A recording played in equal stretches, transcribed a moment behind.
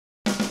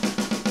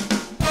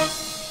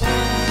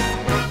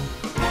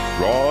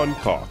Ron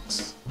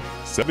Cox,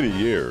 70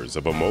 years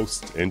of a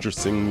most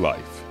interesting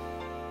life.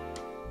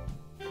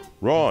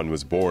 Ron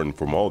was born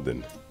from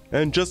Malden,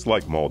 and just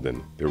like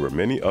Malden, there were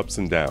many ups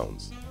and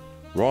downs.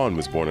 Ron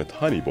was born a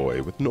tiny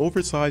boy with an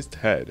oversized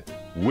head,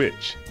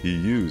 which he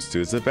used to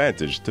his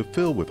advantage to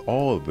fill with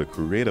all of the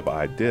creative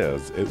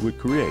ideas it would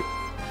create.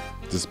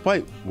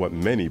 Despite what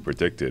many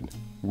predicted,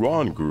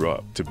 Ron grew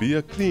up to be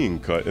a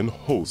clean-cut and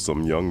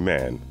wholesome young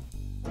man.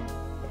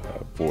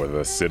 For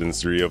the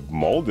citizenry of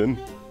Malden.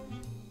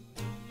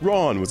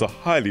 Ron was a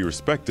highly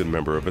respected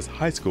member of his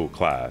high school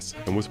class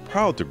and was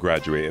proud to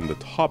graduate in the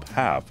top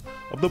half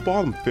of the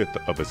bottom fifth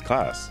of his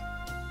class.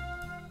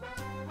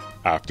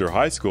 After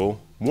high school,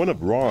 one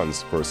of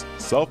Ron's first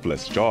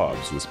selfless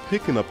jobs was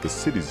picking up the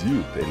city's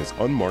youth in his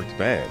unmarked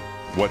van.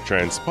 What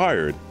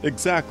transpired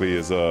exactly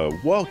is a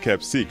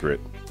well-kept secret,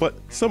 but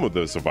some of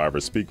the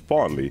survivors speak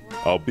fondly,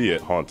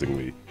 albeit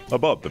hauntingly,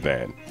 about the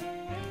van.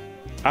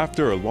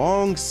 After a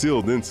long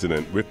sealed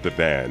incident with the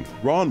van,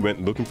 Ron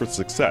went looking for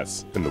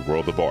success in the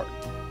world of art.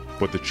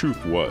 But the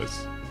truth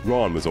was,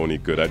 Ron was only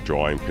good at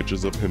drawing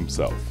pictures of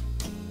himself.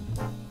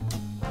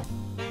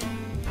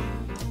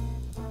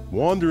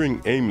 Wandering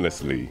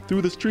aimlessly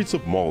through the streets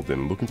of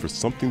Malden looking for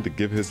something to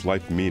give his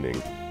life meaning,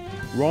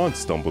 Ron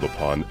stumbled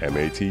upon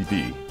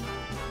MATV.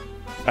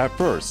 At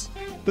first,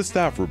 the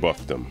staff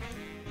rebuffed him.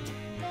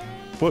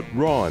 But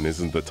Ron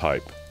isn't the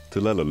type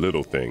to let a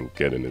little thing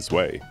get in his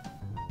way.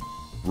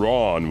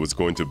 Ron was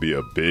going to be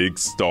a big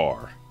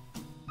star.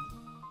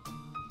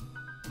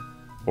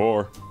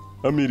 Or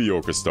a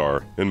mediocre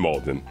star in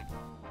Malden.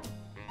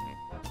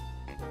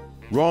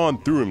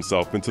 Ron threw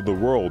himself into the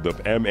world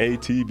of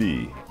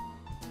MATV.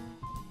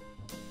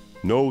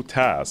 No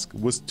task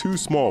was too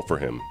small for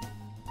him.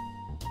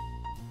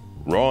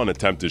 Ron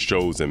attempted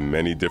shows in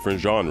many different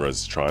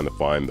genres trying to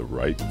find the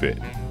right fit.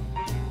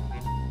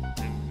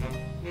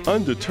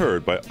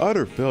 Undeterred by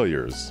utter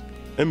failures,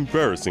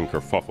 embarrassing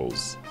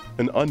kerfuffles,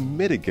 and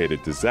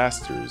unmitigated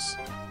disasters,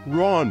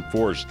 Ron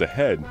forged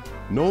ahead,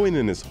 knowing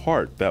in his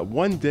heart that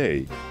one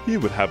day he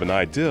would have an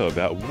idea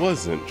that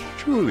wasn't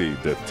truly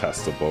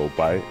detestable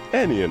by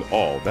any and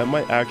all that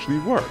might actually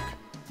work.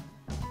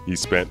 He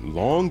spent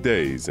long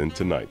days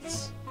into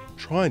nights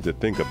trying to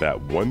think of that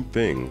one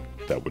thing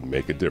that would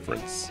make a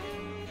difference.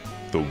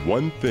 The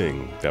one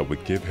thing that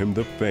would give him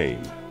the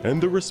fame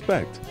and the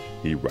respect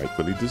he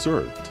rightfully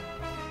deserved.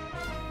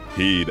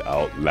 He'd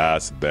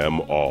outlast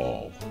them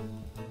all.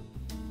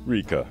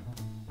 Rika,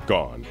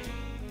 gone.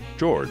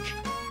 George,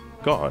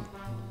 gone.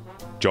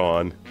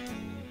 John,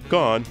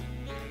 gone.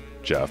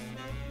 Jeff,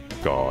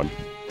 gone.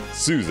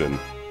 Susan,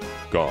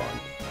 gone.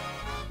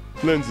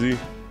 Lindsay,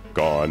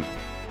 gone.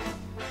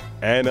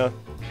 Anna,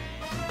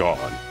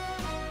 gone.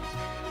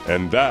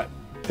 And that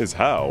is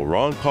how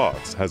Ron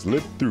Cox has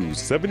lived through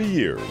 70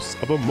 years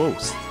of a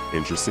most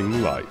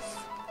interesting life.